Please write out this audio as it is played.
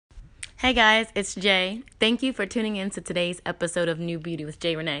Hey guys, it's Jay. Thank you for tuning in to today's episode of New Beauty with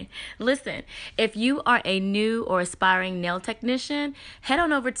Jay Renee. Listen, if you are a new or aspiring nail technician, head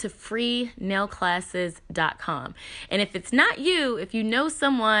on over to freenailclasses.com. And if it's not you, if you know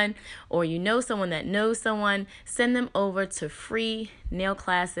someone or you know someone that knows someone, send them over to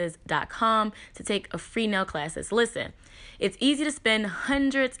freenailclasses.com to take a free nail classes. Listen, it's easy to spend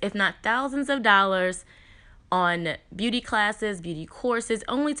hundreds, if not thousands of dollars on beauty classes, beauty courses,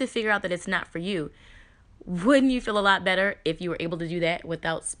 only to figure out that it's not for you. Wouldn't you feel a lot better if you were able to do that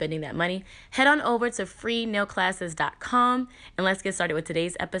without spending that money? Head on over to freenailclasses.com and let's get started with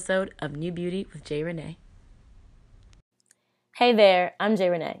today's episode of New Beauty with Jay Renee. Hey there, I'm Jay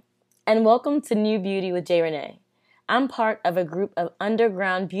Renee, and welcome to New Beauty with Jay Renee. I'm part of a group of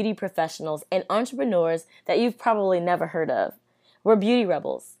underground beauty professionals and entrepreneurs that you've probably never heard of. We're beauty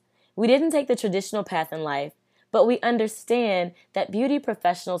rebels. We didn't take the traditional path in life, but we understand that beauty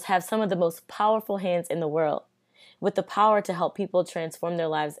professionals have some of the most powerful hands in the world, with the power to help people transform their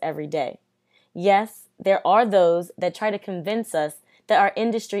lives every day. Yes, there are those that try to convince us that our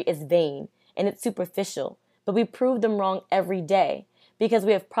industry is vain and it's superficial, but we prove them wrong every day because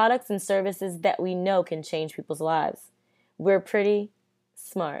we have products and services that we know can change people's lives. We're pretty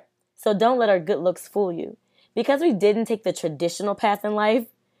smart, so don't let our good looks fool you. Because we didn't take the traditional path in life,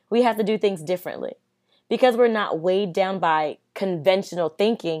 we have to do things differently. Because we're not weighed down by conventional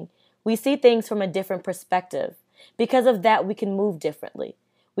thinking, we see things from a different perspective. Because of that, we can move differently.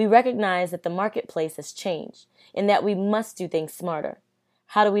 We recognize that the marketplace has changed and that we must do things smarter.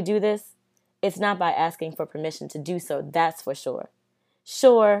 How do we do this? It's not by asking for permission to do so, that's for sure.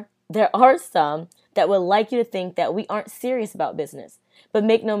 Sure, there are some that would like you to think that we aren't serious about business, but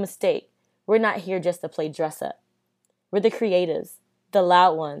make no mistake, we're not here just to play dress up. We're the creatives, the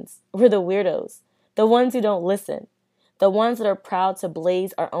loud ones, we're the weirdos. The ones who don't listen, the ones that are proud to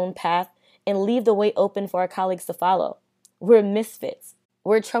blaze our own path and leave the way open for our colleagues to follow. We're misfits.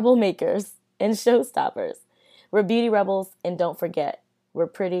 We're troublemakers and showstoppers. We're beauty rebels, and don't forget, we're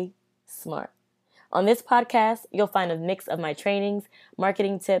pretty smart. On this podcast, you'll find a mix of my trainings,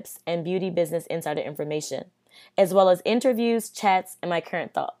 marketing tips, and beauty business insider information, as well as interviews, chats, and my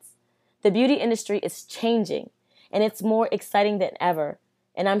current thoughts. The beauty industry is changing, and it's more exciting than ever,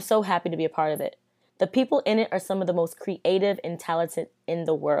 and I'm so happy to be a part of it. The people in it are some of the most creative and talented in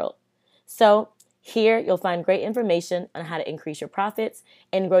the world. So here you'll find great information on how to increase your profits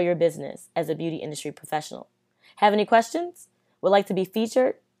and grow your business as a beauty industry professional. Have any questions? Would like to be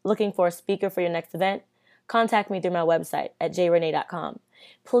featured? Looking for a speaker for your next event? Contact me through my website at jrenee.com.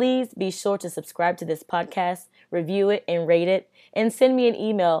 Please be sure to subscribe to this podcast, review it and rate it, and send me an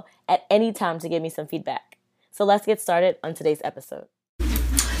email at any time to give me some feedback. So let's get started on today's episode.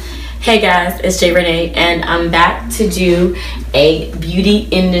 Hey guys, it's Jay Renee, and I'm back to do a beauty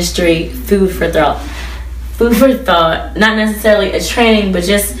industry food for thought. Food for thought, not necessarily a training, but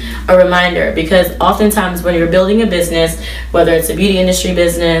just a reminder, because oftentimes when you're building a business, whether it's a beauty industry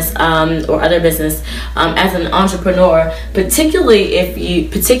business or other business, as an entrepreneur, particularly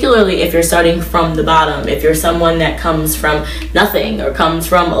if you're starting from the bottom, if you're someone that comes from nothing or comes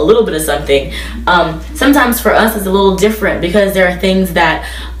from a little bit of something, sometimes for us it's a little different because there are things that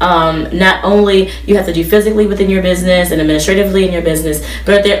not only you have to do physically within your business and administratively in your business,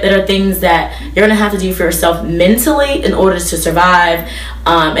 but there are things that you're going to have to do for yourself mentally in order to survive,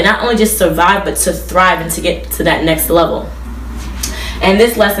 and not only just survive, but to thrive and to get to that next level. And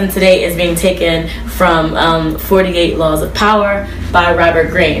this lesson today is being taken from 48 Laws of Power by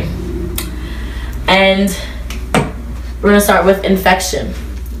Robert Greene. And we're going to start with infection.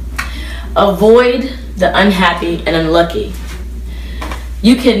 Avoid the unhappy and unlucky.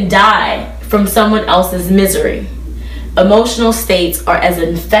 You can die from someone else's misery. Emotional states are as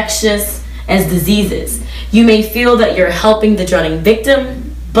infectious as diseases. You may feel that you're helping the drowning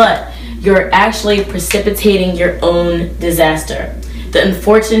victim, but you're actually precipitating your own disaster. The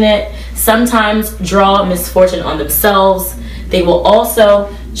unfortunate sometimes draw misfortune on themselves. They will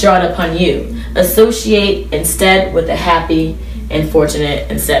also draw it upon you. Associate instead with the happy and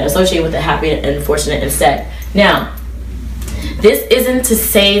fortunate instead. Associate with the happy and fortunate instead. Now, this isn't to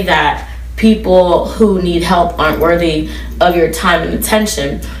say that people who need help aren't worthy of your time and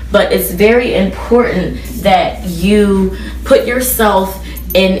attention, but it's very important that you put yourself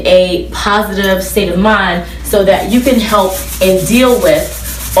in a positive state of mind so that you can help and deal with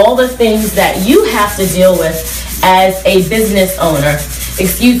all the things that you have to deal with as a business owner.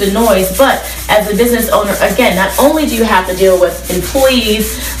 Excuse the noise, but as a business owner, again, not only do you have to deal with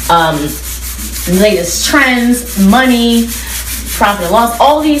employees, latest trends, money, profit and loss,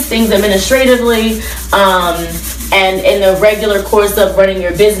 all these things administratively, and in the regular course of running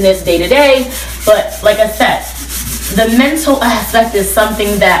your business day to day. But like I said, the mental aspect is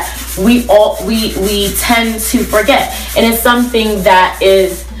something that we tend to forget, and it's something that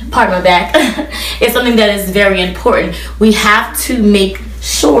is, pardon my back, it's something that is very important. We have to make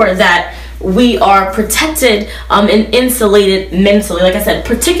sure that we are protected and insulated mentally. Like I said,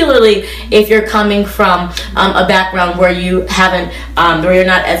 particularly if you're coming from a background where you haven't, where you're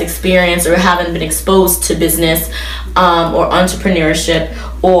not as experienced or haven't been exposed to business or entrepreneurship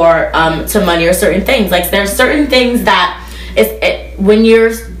or to money or certain things. Like there's certain things that when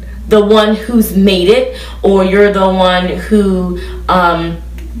you're the one who's made it, or you're the one who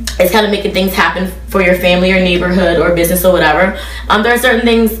is kind of making things happen for your family or neighborhood or business or whatever, there are certain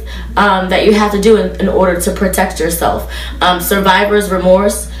things that you have to do in order to protect yourself. Survivor's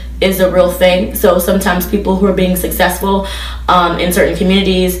remorse is a real thing. So sometimes people who are being successful in certain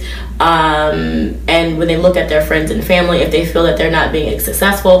communities, and when they look at their friends and family, if they feel that they're not being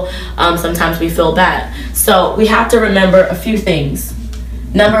successful, sometimes we feel bad. So we have to remember a few things.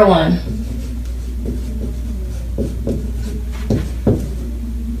 Number one,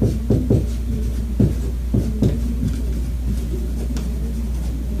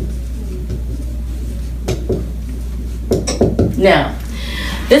 now,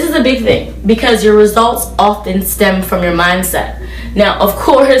 this is a big thing because your results often stem from your mindset. Now, of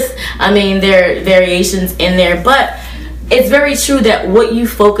course, I mean, there are variations in there, but it's very true that what you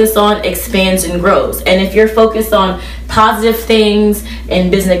focus on expands and grows. And if you're focused on positive things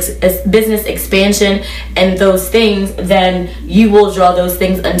and business expansion and those things, then you will draw those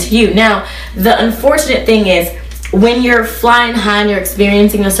things unto you. Now, the unfortunate thing is, when you're flying high and you're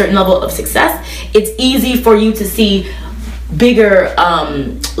experiencing a certain level of success, it's easy for you to see bigger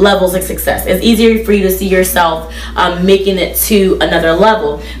levels of success. It's easier for you to see yourself making it to another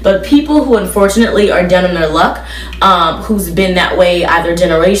level. But people who unfortunately are down on their luck, who's been that way either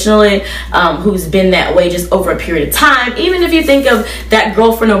generationally, who's been that way just over a period of time, even if you think of that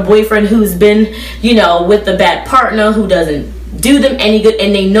girlfriend or boyfriend who's been, you know, with a bad partner who doesn't do them any good,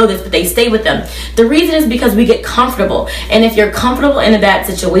 and they know this, but they stay with them. The reason is because we get comfortable, and if you're comfortable in a bad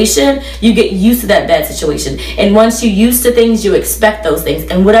situation, you get used to that bad situation, and once you're used to things, you expect those things,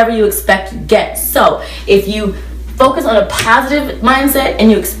 and whatever you expect, you get. So if you focus on a positive mindset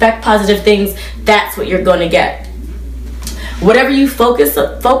and you expect positive things, that's what you're going to get. Whatever you focus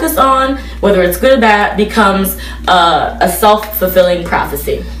on, whether it's good or bad, becomes a self-fulfilling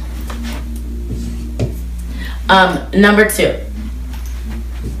prophecy. Number two.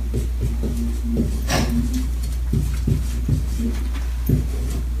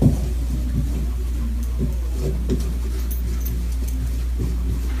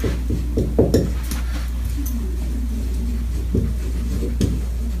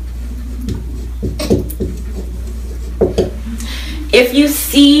 If you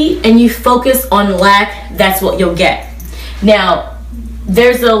see and you focus on lack, that's what you'll get. Now,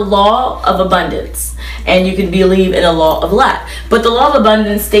 there's a law of abundance, and you can believe in a law of lack. But the law of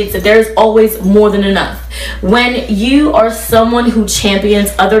abundance states that there's always more than enough. When you are someone who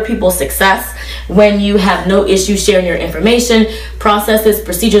champions other people's success, when you have no issue sharing your information, processes,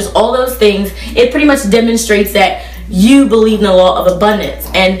 procedures, all those things, it pretty much demonstrates that you believe in the law of abundance.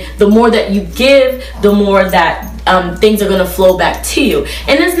 And the more that you give, the more that things are going to flow back to you.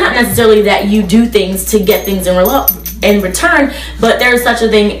 And it's not necessarily that you do things to get things in return, but there's such a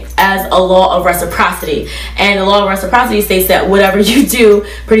thing as a law of reciprocity. And the law of reciprocity states that whatever you do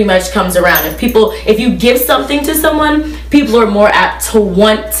pretty much comes around. If you give something to someone, people are more apt to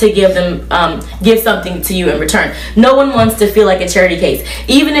want to give something to you in return. No one wants to feel like a charity case.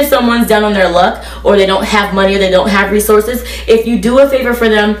 Even if someone's down on their luck, or they don't have money, or they don't have resources, if you do a favor for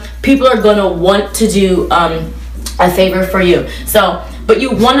them, people are going to want to do a favor for you. So, but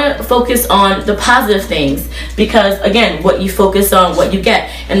you want to focus on the positive things, because again, what you focus on, what you get.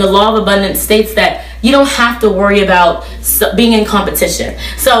 And the law of abundance states that you don't have to worry about being in competition.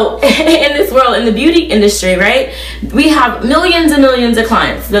 So in this world, in the beauty industry, right, we have millions and millions of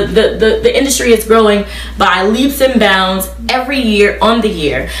clients. The industry is growing by leaps and bounds every year on the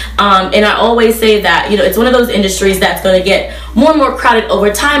year. And I always say that, you know, it's one of those industries that's going to get more and more crowded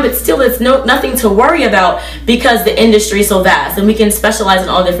over time, but still it's nothing to worry about, because the industry is so vast and we can specialize in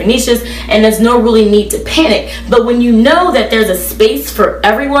all different niches, and there's no really need to panic. But when you know that there's a space for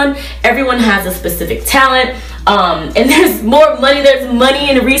everyone has a specific talent, and there's more money, there's money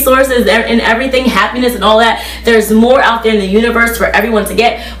and resources and everything, happiness and all that, there's more out there in the universe for everyone to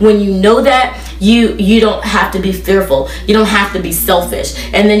get. When you know that, you don't have to be fearful, you don't have to be selfish,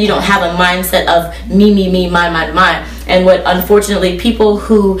 and then you don't have a mindset of me, mine. And what unfortunately people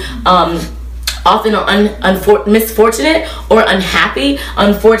who often are misfortunate or unhappy,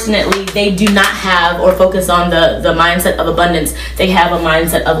 unfortunately, they do not have or focus on the mindset of abundance. They have a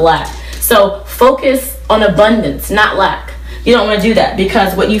mindset of lack. So focus on abundance, not lack. You don't want to do that,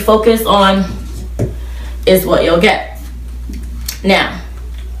 because what you focus on is what you'll get. Now,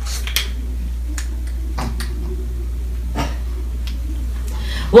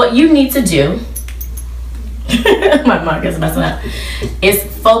 what you need to do, my mic is messing up, is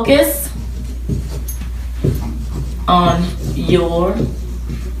focus on your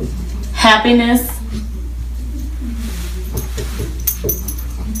happiness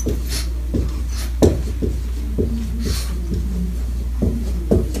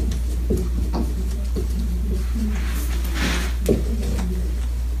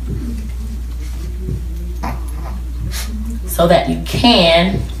so that you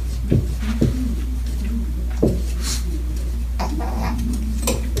can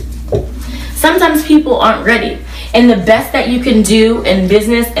sometimes people aren't ready. And the best that you can do in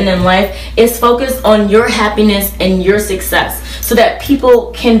business and in life is focus on your happiness and your success so that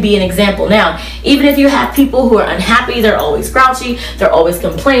people can be an example. Now, even if you have people who are unhappy, they're always grouchy, they're always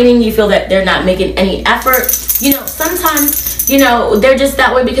complaining, you feel that they're not making any effort, sometimes they're just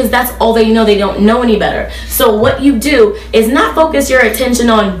that way because that's all they know. They don't know any better. So what you do is not focus your attention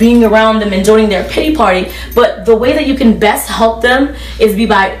on being around them and joining their pity party, but the way that you can best help them is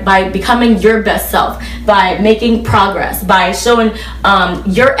by becoming your best self, by making progress, by showing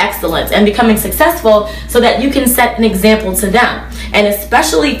your excellence and becoming successful so that you can set an example to them. And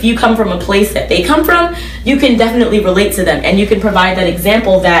especially if you come from a place that they come from, you can definitely relate to them and you can provide that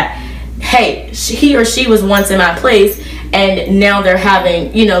example that, hey, he or she was once in my place and now they're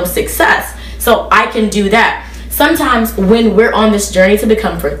having, success. So I can do that. Sometimes when we're on this journey to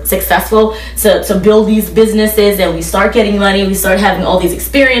become successful, to build these businesses and we start getting money, we start having all these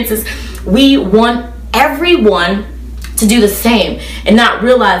experiences, we want everyone to do the same and not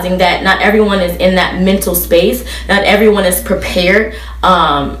realizing that not everyone is in that mental space, not everyone is prepared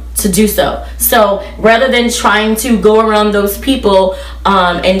to do so. So rather than trying to go around those people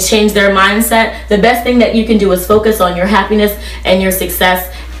and change their mindset, the best thing that you can do is focus on your happiness and your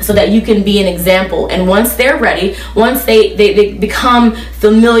success so that you can be an example. And once they're ready, once they become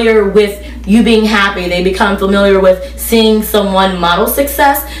familiar with you being happy, they become familiar with seeing someone model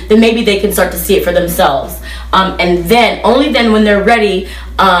success, then maybe they can start to see it for themselves. And then, only then when they're ready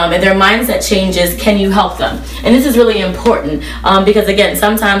and their mindset changes, can you help them. And this is really important because, again,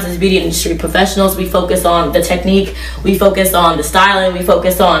 sometimes as beauty industry professionals, we focus on the technique, we focus on the styling, we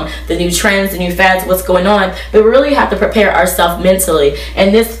focus on the new trends, the new fads, what's going on, but we really have to prepare ourselves mentally.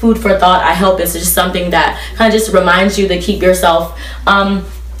 And this food for thought, I hope, is just something that kind of just reminds you to keep yourself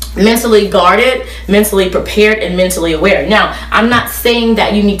mentally guarded, mentally prepared, and mentally aware. Now, I'm not saying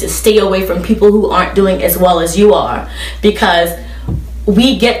that you need to stay away from people who aren't doing as well as you are, because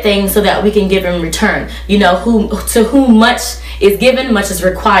we get things so that we can give in return. To whom much is given, much is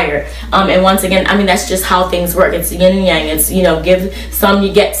required. And once again, that's just how things work. It's yin and yang. It's, give some,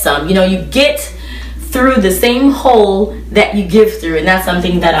 you get some. You get through the same hole that you give through, and that's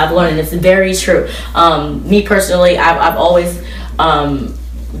something that I've learned, and it's very true. Me personally, I've always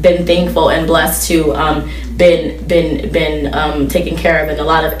been thankful and blessed to been taken care of in a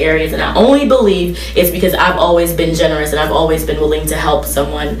lot of areas, and I only believe it's because I've always been generous and I've always been willing to help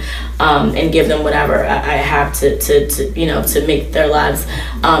someone and give them whatever I have to make their lives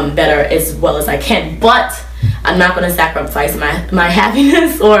better as well as I can. But I'm not going to sacrifice my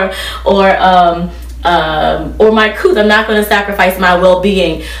happiness or my couth. I'm not going to sacrifice my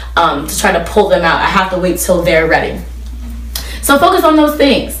well-being to try to pull them out. I have to wait till they're ready. So focus on those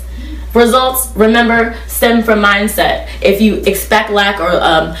things. Results, remember, stem from mindset. If you expect lack,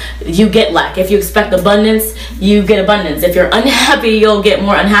 or you get lack. If you expect abundance, you get abundance. If you're unhappy, you'll get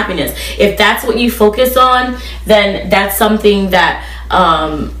more unhappiness. If that's what you focus on, then that's something that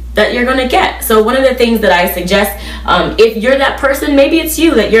that you're gonna get. So one of the things that I suggest, if you're that person, maybe it's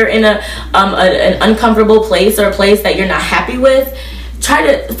you, that you're in an uncomfortable place or a place that you're not happy with, try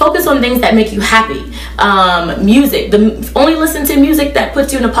to focus on things that make you happy. Music, only listen to music that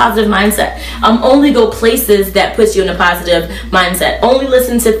puts you in a positive mindset. Only go places that puts you in a positive mindset. Only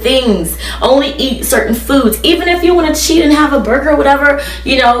listen to things, only eat certain foods. Even if you want to cheat and have a burger or whatever,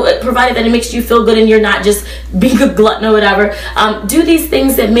 provided that it makes you feel good and you're not just being a glutton or whatever. Do these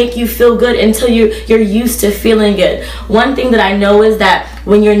things that make you feel good until you're used to feeling good. One thing that I know is that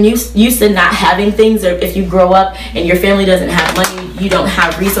when you're used to not having things, or if you grow up and your family doesn't have money, you don't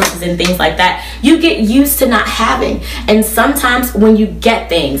have resources and things like that, you get used to not having. And sometimes when you get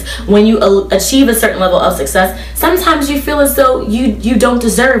things, when you achieve a certain level of success, sometimes you feel as though you don't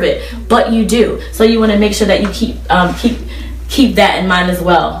deserve it, but you do. So you want to make sure that you keep that in mind as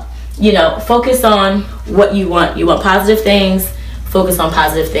well. You know, focus on what you want. You want positive things. Focus on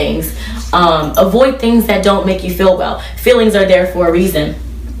positive things. Avoid things that don't make you feel well. Feelings are there for a reason.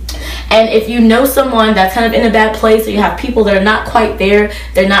 And if you know someone that's kind of in a bad place, or you have people that are not quite there,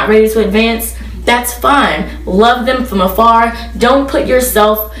 they're not ready to advance, that's fine. Love them from afar. Don't put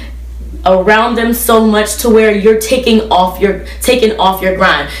yourself around them so much to where you're taking off your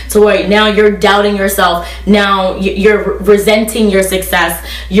grind, to where now you're doubting yourself, now you're resenting your success,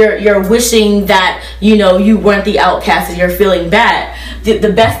 you're wishing that you weren't the outcast and you're feeling bad.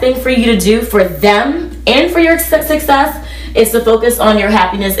 The best thing for you to do for them and for your success is to focus on your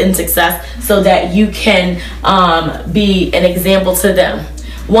happiness and success, so that you can be an example to them.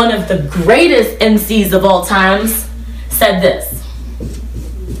 One of the greatest MCs of all times said this: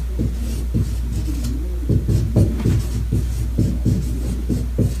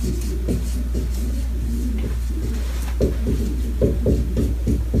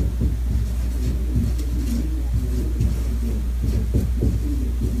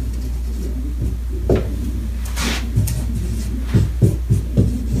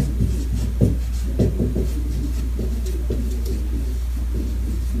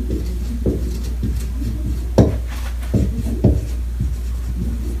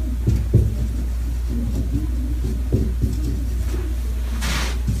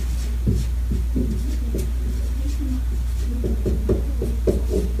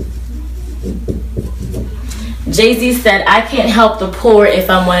 Jay-Z said, "I can't help the poor if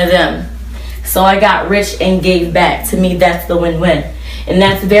I'm one of them. So I got rich and gave back." To me, that's the win-win. And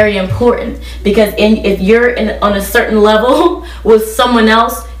that's very important, because if you're on a certain level with someone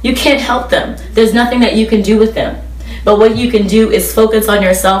else, you can't help them. There's nothing that you can do with them. But what you can do is focus on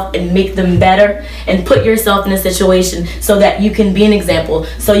yourself and make them better, and put yourself in a situation so that you can be an example,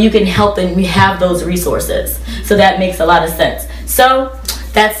 so you can help them. You have those resources. So that makes a lot of sense. So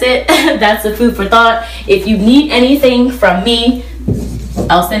that's it. That's the food for thought. If you need anything from me,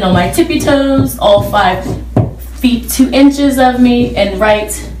 I'll stand on my tippy toes, all 5 feet 2 inches of me, and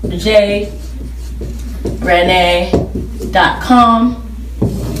write jrenee.com.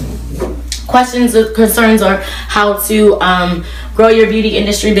 Questions or concerns, or how to grow your beauty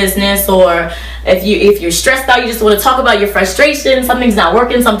industry business, or if you're stressed out, you just want to talk about your frustration, something's not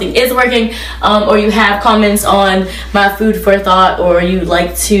working, something is working, or you have comments on my food for thought, or you'd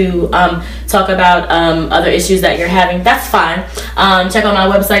like to talk about other issues that you're having, that's fine. Check out my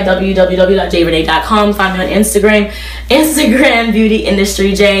website, www.jrenee.com. Find me on Instagram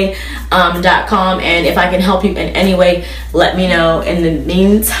beautyindustryj.com. And if I can help you in any way, let me know. In the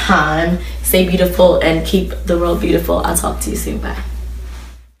meantime, stay beautiful and keep the world beautiful. I'll talk to you soon. Bye.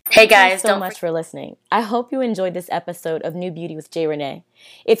 Hey guys, thanks so much for listening. I hope you enjoyed this episode of New Beauty with Jay Renee.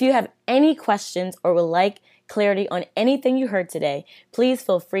 If you have any questions or would like clarity on anything you heard today, please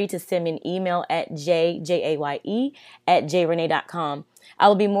feel free to send me an email at jaye@jrenee.com. I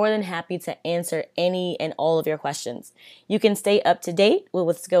will be more than happy to answer any and all of your questions. You can stay up to date with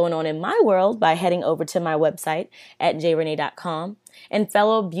what's going on in my world by heading over to my website at jrenee.com. And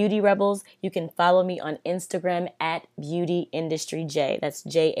fellow beauty rebels, you can follow me on Instagram at beautyindustryj. That's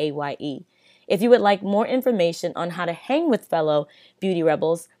JAYE. If you would like more information on how to hang with fellow beauty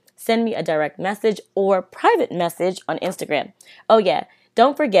rebels, send me a direct message or private message on Instagram. Oh yeah,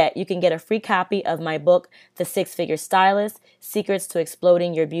 don't forget, you can get a free copy of my book, The Six-Figure Stylist: Secrets to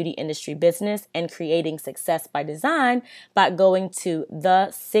Exploding Your Beauty Industry Business and Creating Success by Design, by going to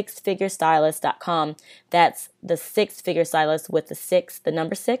thesixfiguresstylist.com. That's the Six-Figure Stylist with the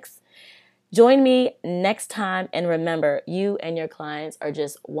number 6. Join me next time, and remember, you and your clients are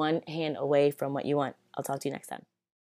just one hand away from what you want. I'll talk to you next time.